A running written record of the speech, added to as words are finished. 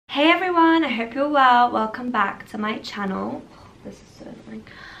everyone, I hope you're well. Welcome back to my channel. This is so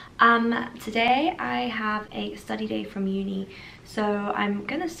annoying. Today I have a study day from uni, so I'm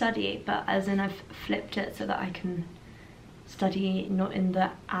gonna study, but as in I've flipped it so that I can study not in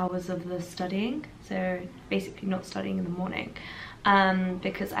the hours of the studying, so basically not studying in the morning,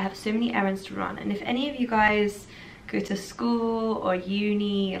 because I have so many errands to run. And if any of you guys go to school or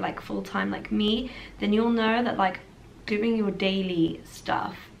uni like full-time like me, then you'll know that like doing your daily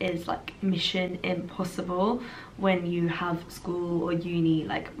stuff is like mission impossible when you have school or uni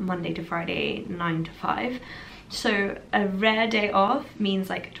like Monday to Friday 9 to 5. So a rare day off means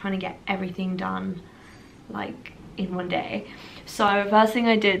like trying to get everything done like in one day. So first thing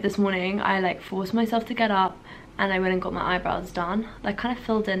I did this morning, I like forced myself to get up and I went and got my eyebrows done. They're kind of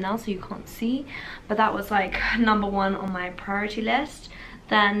filled in now so you can't see, but that was like number one on my priority list.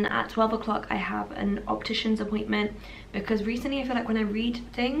 Then at 12 o'clock I have an optician's appointment, because recently I feel like when I read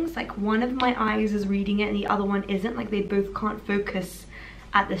things, like one of my eyes is reading it and the other one isn't, like they both can't focus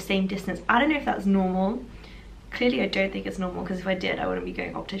at the same distance. I don't know if that's normal. Clearly I don't think it's normal, because if I did I wouldn't be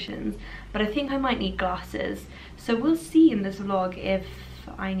going opticians, but I think I might need glasses. So we'll see in this vlog if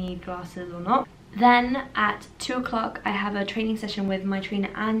I need glasses or not. Then at 2 o'clock I have a training session with my trainer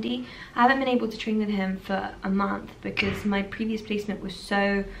Andy. I haven't been able to train with him for a month because my previous placement was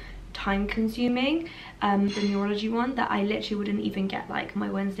so time consuming, the neurology one, that I literally wouldn't even get like my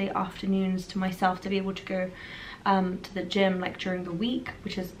Wednesday afternoons to myself to be able to go to the gym like during the week,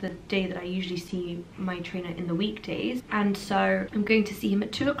 which is the day that I usually see my trainer in the weekdays. And so I'm going to see him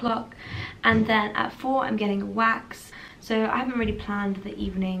at 2 o'clock, and then at 4 I'm getting a wax. So I haven't really planned the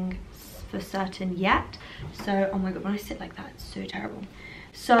evening for certain yet. So oh my god, when I sit like that it's so terrible.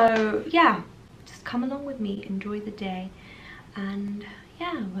 So yeah, just come along with me, enjoy the day, and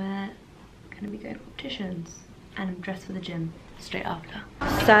yeah, we're gonna be going to opticians and I'm dressed for the gym straight after.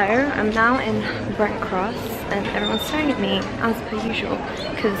 So I'm now in Brent Cross and everyone's staring at me as per usual,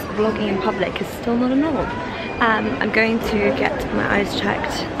 because vlogging in public is still not a norm. I'm going to get my eyes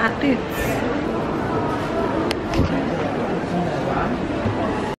checked at Boots.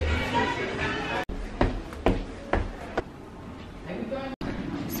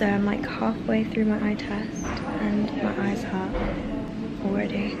 So I'm like halfway through my eye test and my eyes hurt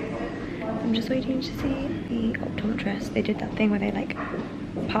already. I'm just waiting to see the optometrist. They did that thing where they like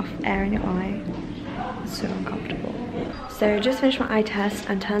puff air in your eye. It's so uncomfortable. So just finished my eye test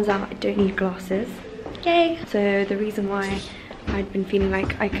and turns out I don't need glasses. Yay! So the reason why I'd been feeling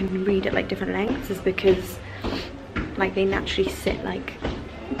like I can read at like different lengths is because like they naturally sit like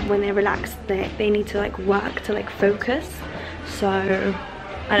when they're relaxed they need to like work to like focus. So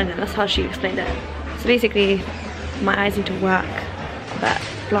I don't know, that's how she explained it. So basically, my eyes need to work, but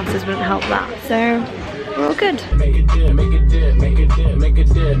glasses wouldn't help that. So we're all good. Make it dip, make it dip, make it dip, make it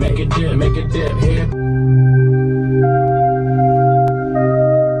dip, make it dip, make it dip, here.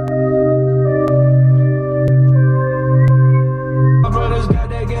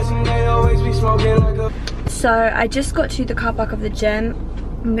 So I just got to the car park of the gym.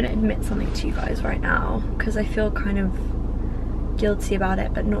 I'm gonna admit something to you guys right now, because I feel kind of guilty about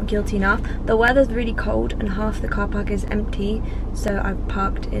it, but not guilty enough. The weather's really cold and half the car park is empty, so I've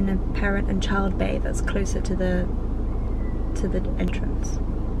parked in a parent and child bay that's closer to the entrance.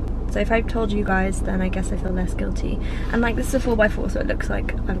 So if I've told you guys, then I guess I feel less guilty. And like, this is a 4x4, so it looks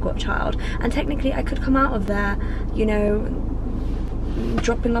like I've got a child, and technically I could come out of there, you know,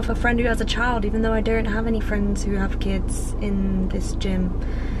 dropping off a friend who has a child, even though I don't have any friends who have kids in this gym.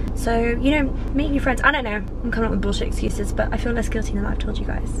 So, you know, make new friends. I don't know, I'm coming up with bullshit excuses, but I feel less guilty now that I've told you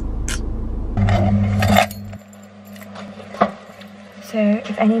guys. So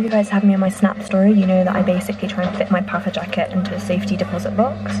if any of you guys have me on my Snap story, you know that I basically try and fit my puffer jacket into a safety deposit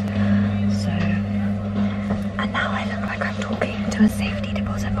box. So, and now I look like I'm talking into a safety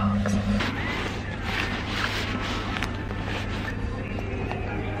deposit box.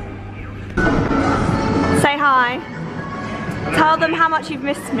 Say hi. Tell them how much you've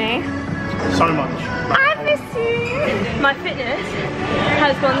missed me. So much. I miss you. My fitness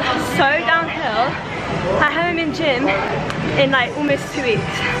has gone so downhill. I haven't been gym in like almost 2 weeks.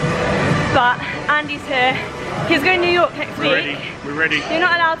 But Andy's here. He's going to New York next week. We're ready. You're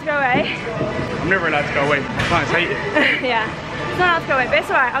not allowed to go away. I'm never allowed to go away. My clients hate it. Yeah. He's not allowed to go away, but it's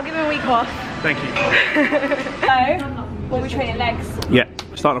alright. I'll give him a week off. Thank you. So, what are we training, legs? Yeah.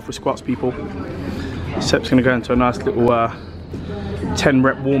 Starting off with squats, people. Sep's going to go into a nice little 10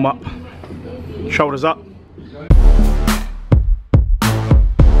 rep warm up. Shoulders up.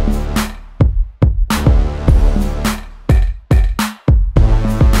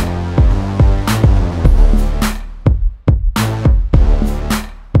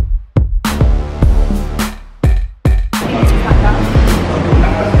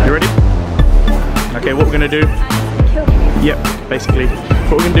 do. Yep, basically.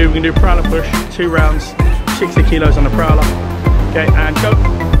 What we're gonna do prowler push, 2 rounds, 60 kilos on the prowler. Okay, and go.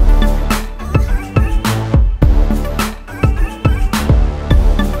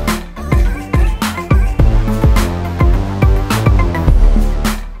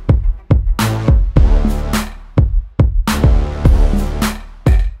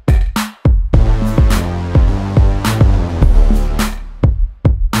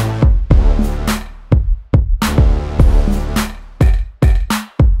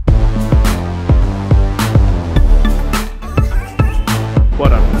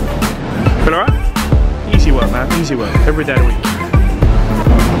 Easy work, every day of the week.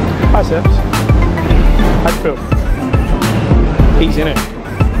 Hi Sebs. How'd you feel? Easy, innit?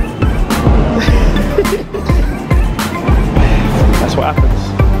 That's what happens.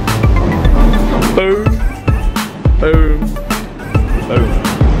 Boom, boom, boom.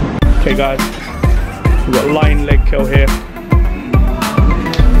 Okay guys, we've got line leg curl here.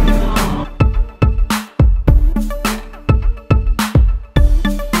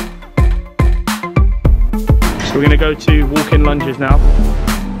 So we're going to go to walk-in lunges now.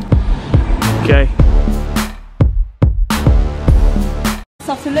 Okay.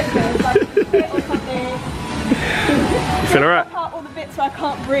 Stuff to look good, like fit or something. You feel alright? Apart all the bits where I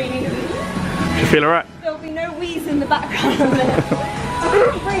can't breathe. You feel alright? There'll be no wheeze in the background of it. I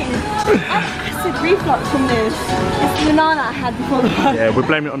can't breathe. I have acid reflux from this. It's the banana I had before the workout. Yeah, we're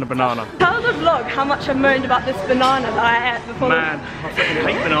blaming it on the banana. Tell the vlog how much I moaned about this banana that I ate before. Man, I fucking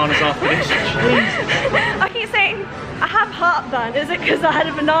hate bananas after this. I keep saying, I have heartburn. Is it because I had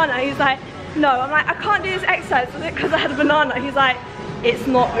a banana? He's like, no. I'm like, I can't do this exercise. Is it because I had a banana? He's like, it's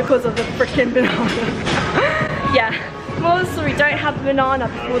not because of the freaking banana. Yeah. Well, sorry, don't have a banana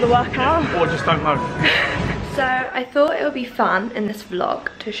before the workout. Or just don't know. So I thought it would be fun in this vlog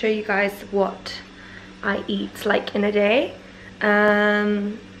to show you guys what I eat like in a day.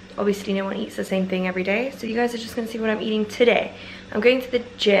 Obviously no one eats the same thing every day, so you guys are just gonna see what I'm eating today. I'm going to the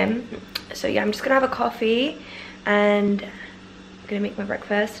gym, so yeah, I'm just gonna have a coffee and I'm gonna make my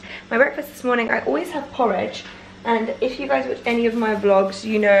breakfast. My breakfast this morning, I always have porridge, and if you guys watch any of my vlogs,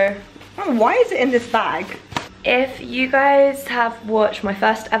 you know, oh, why is it in this bag? If you guys have watched my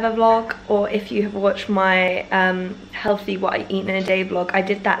first ever vlog, or if you have watched my healthy what I eat in a day vlog, I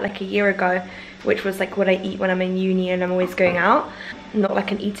did that like a year ago, which was like what I eat when I'm in uni and I'm always going out, not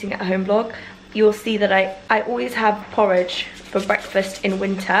like an eating at home vlog. You'll see that I always have porridge for breakfast in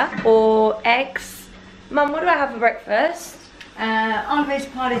winter, or eggs. Mum, what do I have for breakfast? Always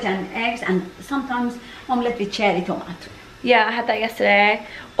porridge and eggs, and sometimes omelette with cherry tomato. Yeah, I had that yesterday.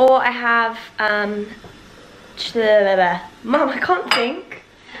 Or I have Mum, I can't think.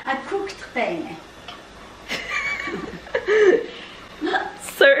 A cooked thing.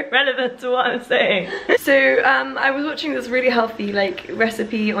 So relevant to what I'm saying. So I was watching this really healthy like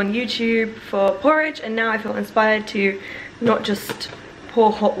recipe on YouTube for porridge, and now I feel inspired to not just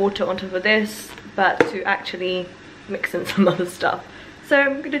pour hot water on top of this, but to actually mix in some other stuff. So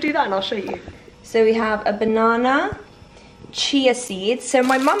I'm gonna do that and I'll show you. So we have a banana, chia seeds. So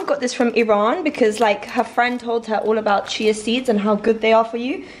my mum got this from Iran because like her friend told her all about chia seeds and how good they are for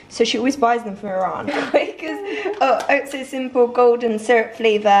you, so she always buys them from Iran. Because oats so simple golden syrup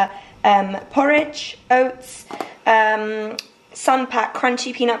flavor porridge, oats, sun pack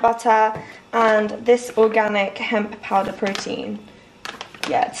crunchy peanut butter, and this organic hemp powder protein.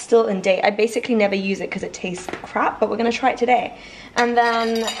 Yeah, it's still in date. I basically never use it because it tastes crap, but we're gonna try it today. And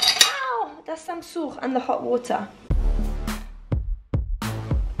then, ow, that's some SOOO and the hot water.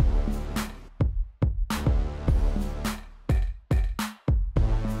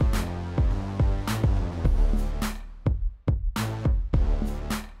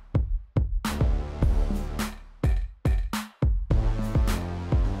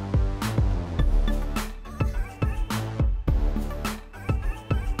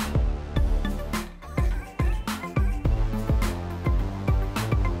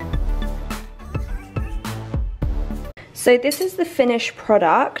 So this is the finished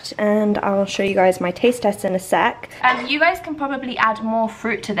product, and I'll show you guys my taste test in a sec. You guys can probably add more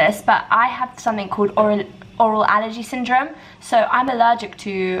fruit to this, but I have something called oral allergy syndrome. So I'm allergic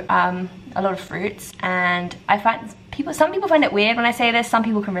to a lot of fruits, and I find some people find it weird when I say this, some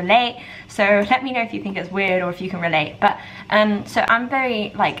people can relate. So let me know if you think it's weird or if you can relate. But so I'm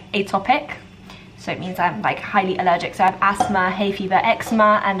very like atopic. So it means I'm like highly allergic. So I have asthma, hay fever,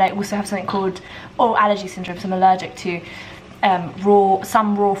 eczema, and I also have something called oral allergy syndrome. So I'm allergic to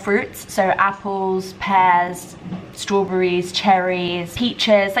some raw fruits, so apples, pears, strawberries, cherries,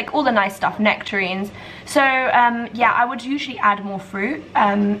 peaches, like all the nice stuff, nectarines. So yeah, I would usually add more fruit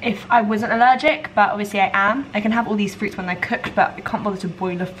if I wasn't allergic, but obviously I am. I can have all these fruits when they're cooked, but I can't bother to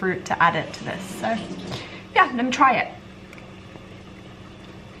boil a fruit to add it to this. So yeah, let me try it.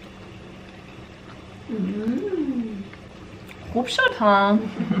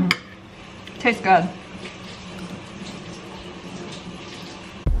 Tastes good.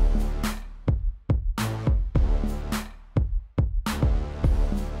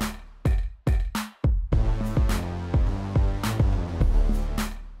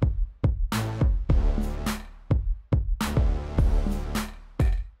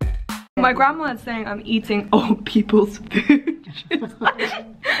 My grandma is saying I'm eating old people's food. She's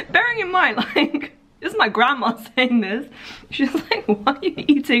like, bearing in mind, like, this is my grandma saying this. She's like, why are you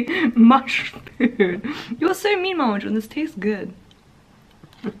eating mush food? You're so mean, Mama John, this tastes good.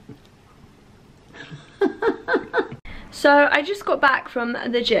 So I just got back from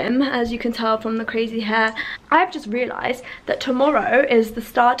the gym, as you can tell from the crazy hair. I've just realised that tomorrow is the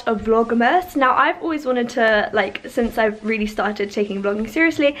start of VLOGMAS. Now I've always wanted to, like, since I've really started taking vlogging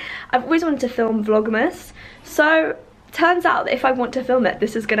seriously, I've always wanted to film VLOGMAS. So turns out that if I want to film it,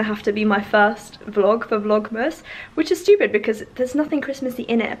 this is going to have to be my first vlog for VLOGMAS, which is stupid because there's nothing Christmassy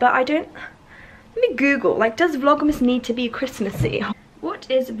in it. But I don't, let me Google, like, does VLOGMAS need to be Christmassy? What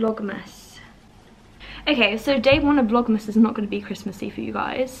is VLOGMAS? Okay, so day one of VLOGMAS is not going to be Christmassy for you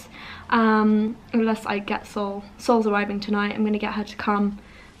guys, unless I get Sol. Sol's arriving tonight. I'm going to get her to come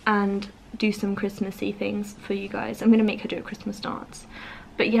and do some Christmassy things for you guys. I'm going to make her do a Christmas dance.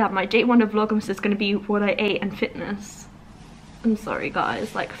 But yeah, my day one of VLOGMAS is going to be what I ate and fitness. I'm sorry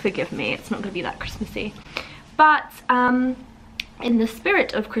guys, like, forgive me, it's not going to be that Christmassy. But in the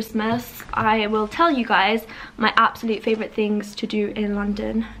spirit of Christmas, I will tell you guys my absolute favourite things to do in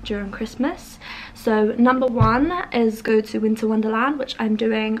London during Christmas. So number one is go to Winter Wonderland, which I'm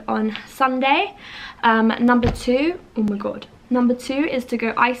doing on Sunday. Number two, oh my god. Number two is to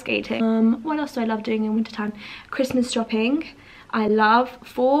go ice skating. What else do I love doing in wintertime? Christmas shopping. I love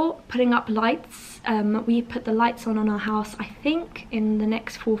 4, putting up lights. We put the lights on our house, I think, in the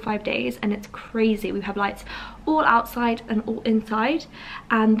next 4 or 5 days, and it's crazy. We have lights all outside and all inside,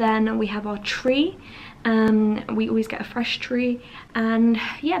 and then we have our tree. We always get a fresh tree, and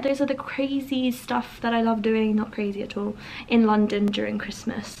yeah, those are the crazy stuff that I love doing. Not crazy at all, in London during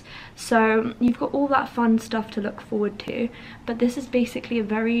Christmas. So you've got all that fun stuff to look forward to, but this is basically a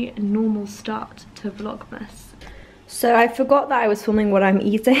very normal start to VLOGMAS. So I forgot that I was filming what I'm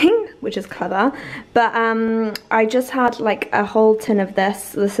eating, which is clever, but I just had like a whole tin of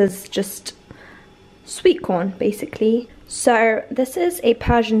this. This is just sweet corn, basically. So this is a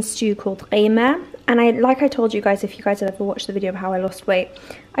Persian stew called qeymeh, and like I told you guys, if you guys have ever watched the video of how I lost weight,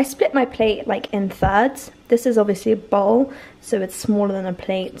 I split my plate like in thirds. This is obviously a bowl, so it's smaller than a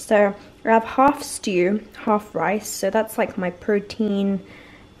plate. So I have half stew, half rice, so that's like my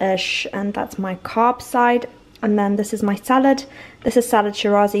protein-ish, and that's my carb side. And then this is my salad. This is salad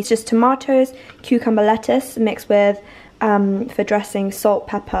Shirazi. It's just tomatoes, cucumber, lettuce mixed with, for dressing, salt,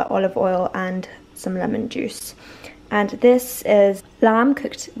 pepper, olive oil, and some lemon juice. And this is lamb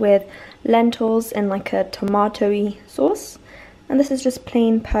cooked with lentils in like a tomato-y sauce. And this is just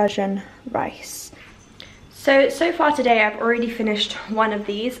plain Persian rice. So far today I've already finished one of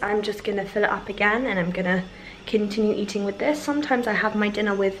these. I'm just gonna fill it up again, and I'm gonna continue eating with this. Sometimes I have my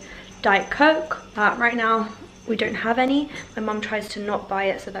dinner with Diet Coke, but right now we don't have any. My mum tries to not buy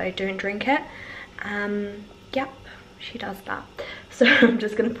it so that I don't drink it. Yep, she does that. So I'm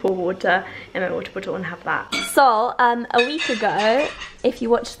just gonna pour water in my water bottle and have that. So a week ago, if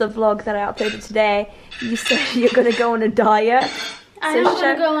you watched the vlog that I uploaded today, you said you're gonna go on a diet. I'm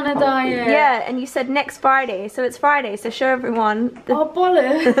gonna go on a diet. Yeah, and you said next Friday, so it's Friday, so show everyone. Oh,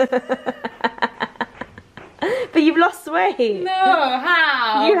 bollocks. But you've lost weight. No,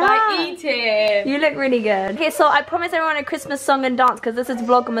 how? You by eating. You look really good. Okay, so I promised everyone a Christmas song and dance because this is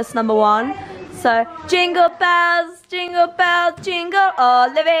VLOGMAS number 1. So, jingle bells, jingle all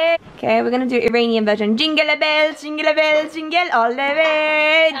the way. Okay, we're gonna do Iranian version. Jingle bells, jingle all the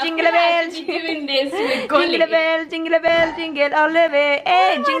way. Jingle bells, doing this with jingle bells, jingle all the way.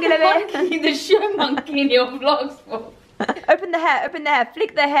 Hey, jingle bells. The show monkey in your vlogs for. Open the hair,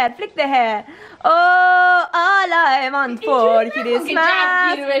 flick the hair, Oh, all I want for Christmas.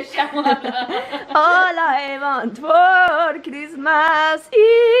 All I want for Christmas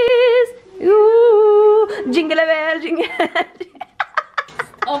is you. Jingle bell, jingle.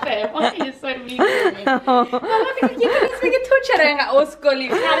 of it. Monkey is so mean to me. Vilken toucha den här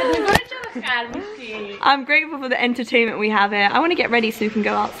åskålig. I'm grateful for the entertainment we have here. I want to get ready so we can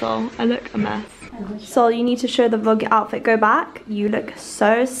go out, Sol. I look a mess. Sol, you need to show the vlog outfit. Go back. You look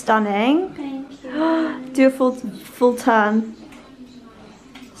so stunning. Thank you. Do a full turn.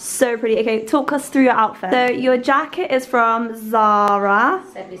 So pretty. Okay, talk us through your outfit. So your jacket is from Zara.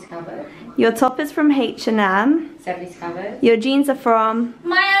 Service covered. Your top is from H&M. Service covered. Your jeans are from...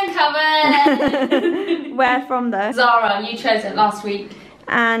 My own covered. Where from though? Zara, you chose it last week.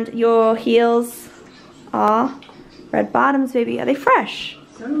 And your heels are red bottoms, baby. Are they fresh?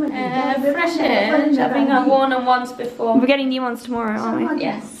 Fresh-ish. I think I've worn them once before. We're getting new ones tomorrow, aren't we?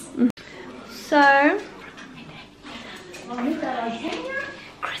 Yes. So...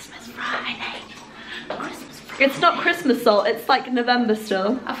 Christmas Friday. It's not Christmas, Sol. It's like November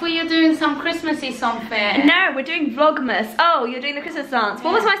still. I thought you were doing some Christmassy something. No, we're doing VLOGMAS. Oh, you're doing the Christmas dance.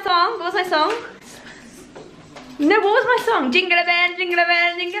 What was my song? What was my song? No, what was my song? Jingle bell, jingle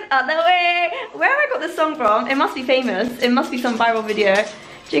all the way. Where have I got this song from? It must be famous. It must be some viral video.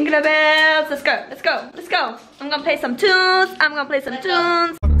 Jingle bells, let's go, let's go, let's go. I'm gonna play some tunes. I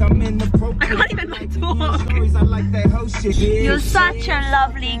can't even talk. You're such a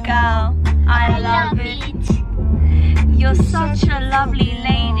lovely girl. I love it. You're such a lovely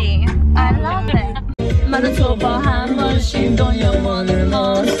lady. I love it.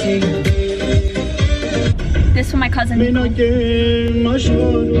 This for my cousin.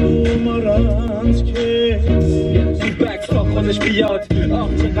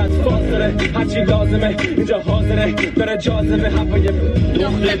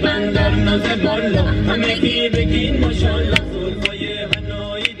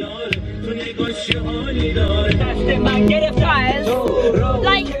 Guys,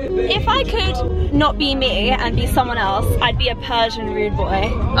 like, if I could not be me and be someone else, I'd be a Persian rude boy.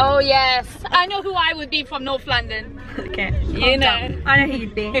 Oh yes, I know who I would be from North London. Okay, You know. I know who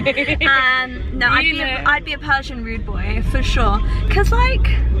you'd be. No, I'd be a Persian rude boy for sure. Cause like,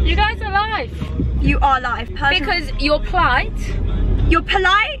 You guys are live. you are live. Persian. Because you're polite. You're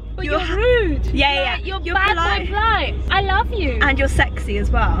polite. But you're rude. Yeah. You're bad but polite. I love you. And you're sexy as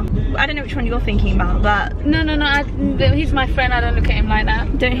well. I don't know which one you're thinking about, but No, he's my friend. I don't look at him like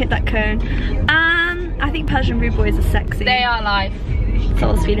that. don't hit that cone. I think Persian rude boys are sexy. They are live.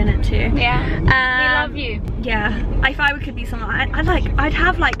 Sol's feeling it too. Yeah. We love you. Yeah. If I could be someone,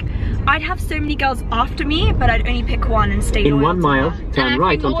 I'd have so many girls after me, but I'd only pick one and stay loyal. In 1 mile, And turn I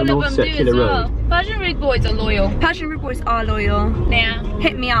right think onto all North of them do Circular as well. Road. Persian rude boys are loyal. Persian rude boys are loyal. Yeah.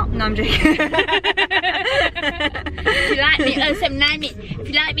 Hit me up. No, I'm joking. If you like me, 079 me. If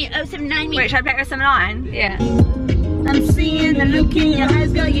you like me, 079 me. Wait, should I play 079? Yeah. I'm seeing the look in your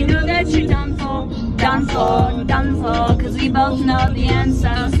eyes, girl. You know that you're done for. Done for, cause we both know the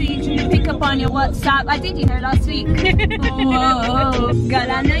answer. See, you pick up on your WhatsApp. I did, last week. Whoa,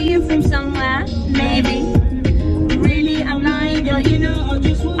 girl, I know you from somewhere, maybe. Really, I'm lying, girl, you know.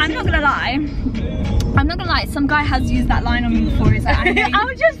 I'm not gonna lie. Some guy has used that line on me before. He's like, I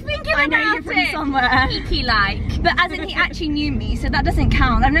was just thinking I know about you from it. somewhere. Icky like. But as in, he actually knew me, so that doesn't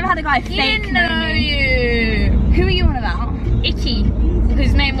count. I've never had a guy fake He know know me. you. Who are you on about? Icky.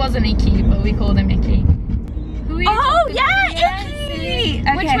 His name wasn't Icky, but we called him Icky. Who are you talking about? Icky!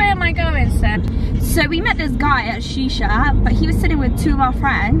 Okay. Which way am I going, Seb? So we met this guy at Shisha, but he was sitting with 2 of our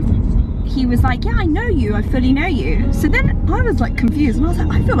friends. He was like, yeah, I know you, I fully know you. So then I was like confused, and I was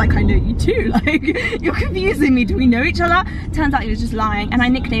like, I feel like I know you too. Like, you're confusing me, do we know each other? Turns out he was just lying, and I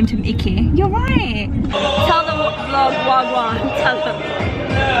nicknamed him Icky. You're right. Tell them what vlog wagwan, tell them.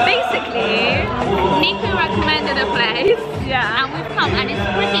 Basically, Niku recommended a place. yeah. And we've come and it's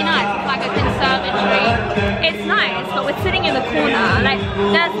pretty nice. It's like a conservatory. It's nice, but we're sitting in the corner. Like,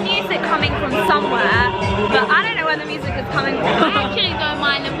 there's music coming from somewhere, but I don't know where the music is coming from. I actually don't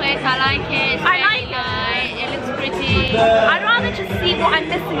mind the place. I like it. It's very light. It looks pretty. I'd rather just see what I'm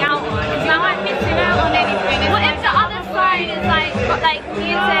missing out on. Because now I'm missing out on anything. What if the other side is like, got like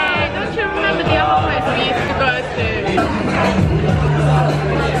music? Don't you remember the other place we used to go to?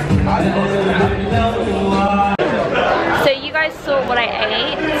 So you guys saw what I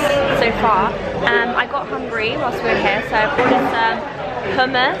ate so far. I got hungry whilst we were here, so I ordered some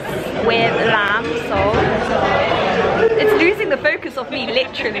hummus with lamb salt. It's losing the focus of me,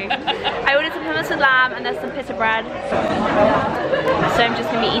 literally. I ordered some hummus with lamb and there's some pita bread. So I'm just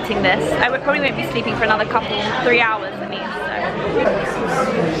gonna be eating this. I probably won't be sleeping for another 3 hours at least.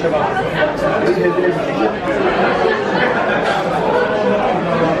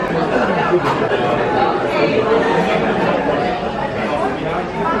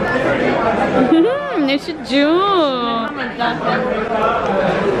 It's a June.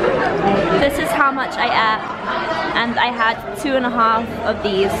 much I ate, and I had 2.5 of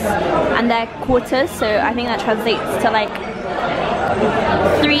these, and they're quarters, so I think that translates to like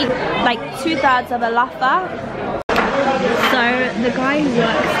 2/3 of a lafa. So the guy who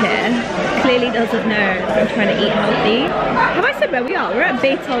works here clearly doesn't know that I'm trying to eat healthy. Have I said where we are? We're at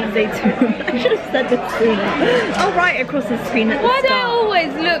Beit Al Zaytoun. I should have said this sooner. Oh, right across the screen at the Why do I start.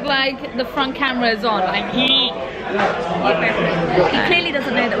 always look like the front camera is on? Like, He clearly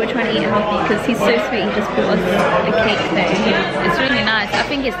doesn't know that we're trying to eat healthy because he's so sweet. He just bought us a cake thing. it's really nice. I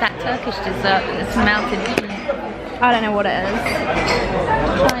think it's that Turkish dessert. It's melted cheese. I don't know what it is.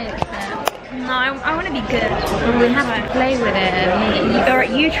 Try it. No, I want to be good. We have to play with it.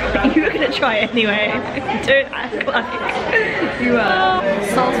 Alright, you try. You were gonna try it anyway. Don't act like you are.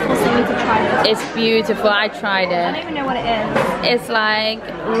 Sal's forcing me to try this. It's beautiful. I tried I it. don't even know what it is. It's like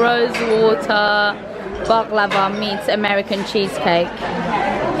rose water baklava meets American cheesecake.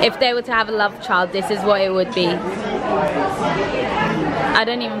 If they were to have a love child, this is what it would be. I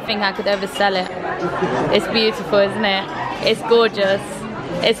don't even think I could ever sell it. It's beautiful, isn't it? It's gorgeous.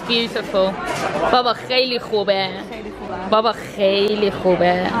 It's beautiful. بابا خیلی خوبه. بابا خیلی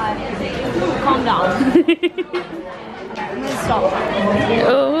خوبه. Calm down. Stop.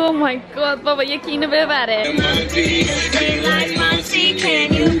 Oh my god, بابا یکی اینو ببره.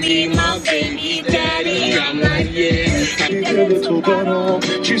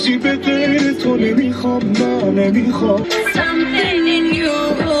 Something in you.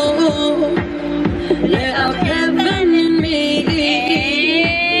 Let out heaven in me.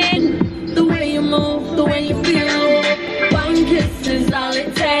 The way you move, the way you feel. One kiss is all it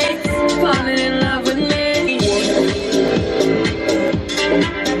takes. Falling in love with me.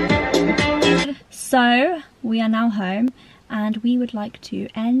 So we are now home, and we would like to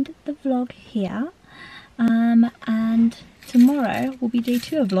end the vlog here. And tomorrow will be day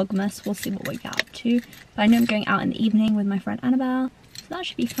 2 of Vlogmas. We'll see what we get up to. But I know I'm going out in the evening with my friend Annabelle, so that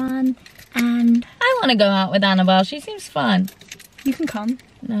should be fun. And I want to go out with Annabelle. She seems fun. you can come.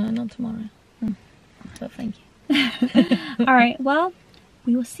 No, not tomorrow. But thank you. Alright, well,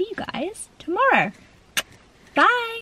 we will see you guys tomorrow.